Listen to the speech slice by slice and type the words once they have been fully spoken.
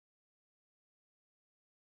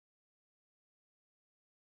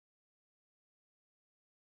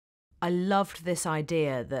I loved this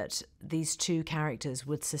idea that these two characters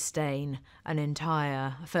would sustain an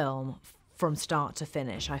entire film from start to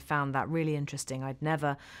finish. I found that really interesting. I'd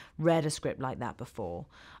never read a script like that before.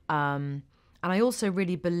 And I also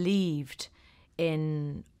really believed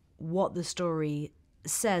in what the story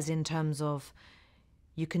says in terms of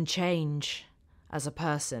you can change as a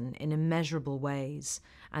person in immeasurable ways,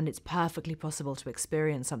 and it's perfectly possible to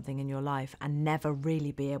experience something in your life and never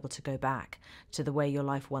really be able to go back to the way your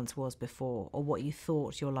life once was before, or what you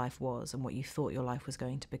thought your life was and what you thought your life was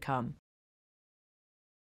going to become.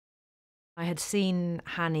 I had seen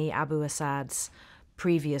Hani Abu Assad's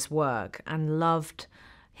previous work and loved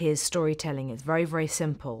his storytelling. It's very, very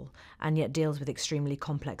simple and yet deals with extremely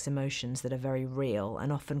complex emotions that are very real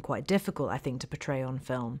and often quite difficult, I think, to portray on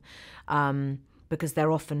film, because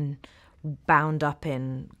they're often bound up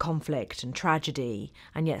in conflict and tragedy,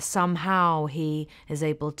 and yet somehow he is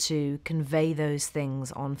able to convey those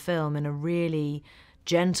things on film in a really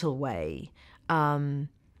gentle way,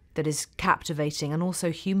 that is captivating and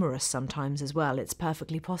also humorous sometimes as well. It's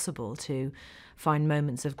perfectly possible to find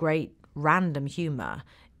moments of great random humour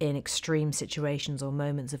in extreme situations or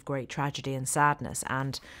moments of great tragedy and sadness,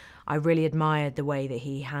 and I really admired the way that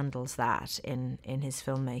he handles that in his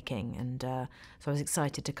filmmaking, and so I was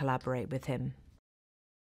excited to collaborate with him.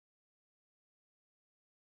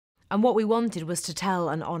 And what we wanted was to tell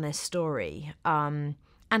an honest story, and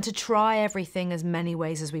to try everything as many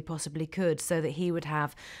ways as we possibly could so that he would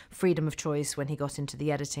have freedom of choice when he got into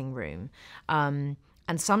the editing room.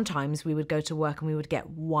 And sometimes we would go to work and we would get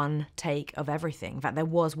one take of everything. In fact, there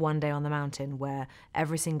was one day on the mountain where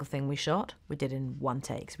every single thing we shot, we did in one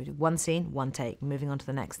take. So we did one scene, one take, moving on to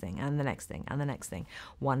the next thing, and the next thing, and the next thing,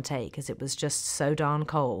 one take, because it was just so darn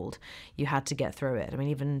cold. You had to get through it. I mean,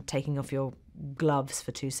 even taking off your gloves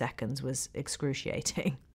for 2 seconds was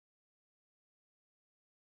excruciating.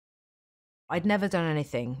 I'd never done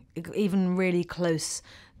anything even really close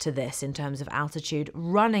to this in terms of altitude.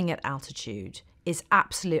 Running at altitude is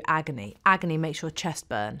absolute agony. Agony makes your chest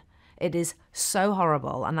burn. It is so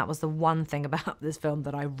horrible, and that was the one thing about this film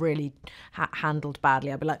that I really handled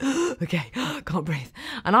badly. I'd be like, okay, can't breathe.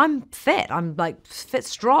 And I'm fit. I'm like fit,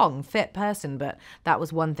 strong, fit person, but that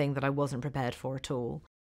was one thing that I wasn't prepared for at all.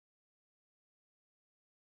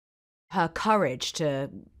 Her courage to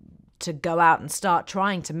go out and start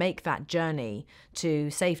trying to make that journey to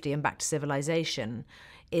safety and back to civilization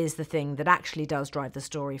is the thing that actually does drive the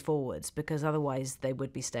story forwards, because otherwise they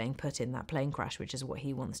would be staying put in that plane crash, which is what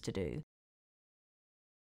he wants to do.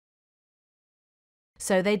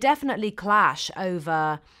 So they definitely clash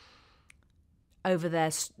over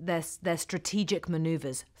their strategic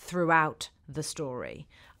maneuvers throughout the story.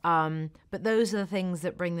 But those are the things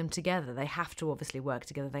that bring them together. They have to obviously work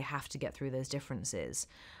together. They have to get through those differences.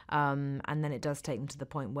 And then it does take them to the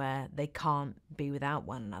point where they can't be without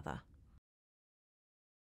one another.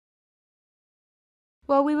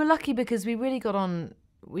 Well, we were lucky because we really got on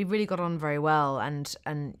very well,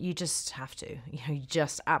 and you just have to. You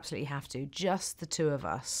just absolutely have to. Just the two of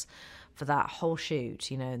us for that whole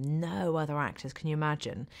shoot, no other actors. Can you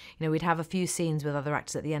imagine? We'd have a few scenes with other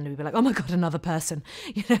actors at the end and we'd be like, oh my God, another person.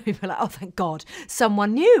 We'd be like, oh, thank God,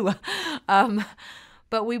 someone new.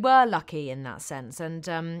 But we were lucky in that sense.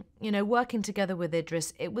 And, working together with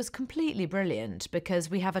Idris, it was completely brilliant because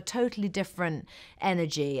we have a totally different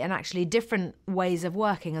energy and actually different ways of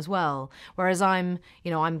working as well. Whereas I'm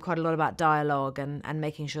quite a lot about dialogue and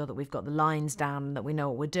making sure that we've got the lines down and that we know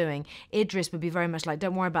what we're doing. Idris would be very much like,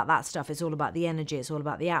 don't worry about that stuff. It's all about the energy. It's all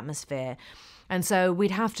about the atmosphere. And so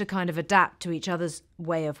we'd have to kind of adapt to each other's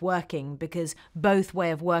way of working because both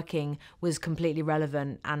way of working was completely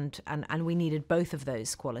relevant and we needed both of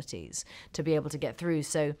those qualities to be able to get through.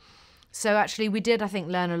 So actually we did, I think,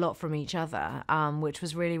 learn a lot from each other, which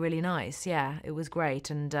was really, really nice. Yeah, it was great.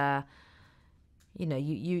 And, you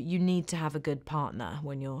need to have a good partner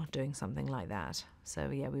when you're doing something like that. So,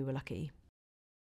 yeah, we were lucky.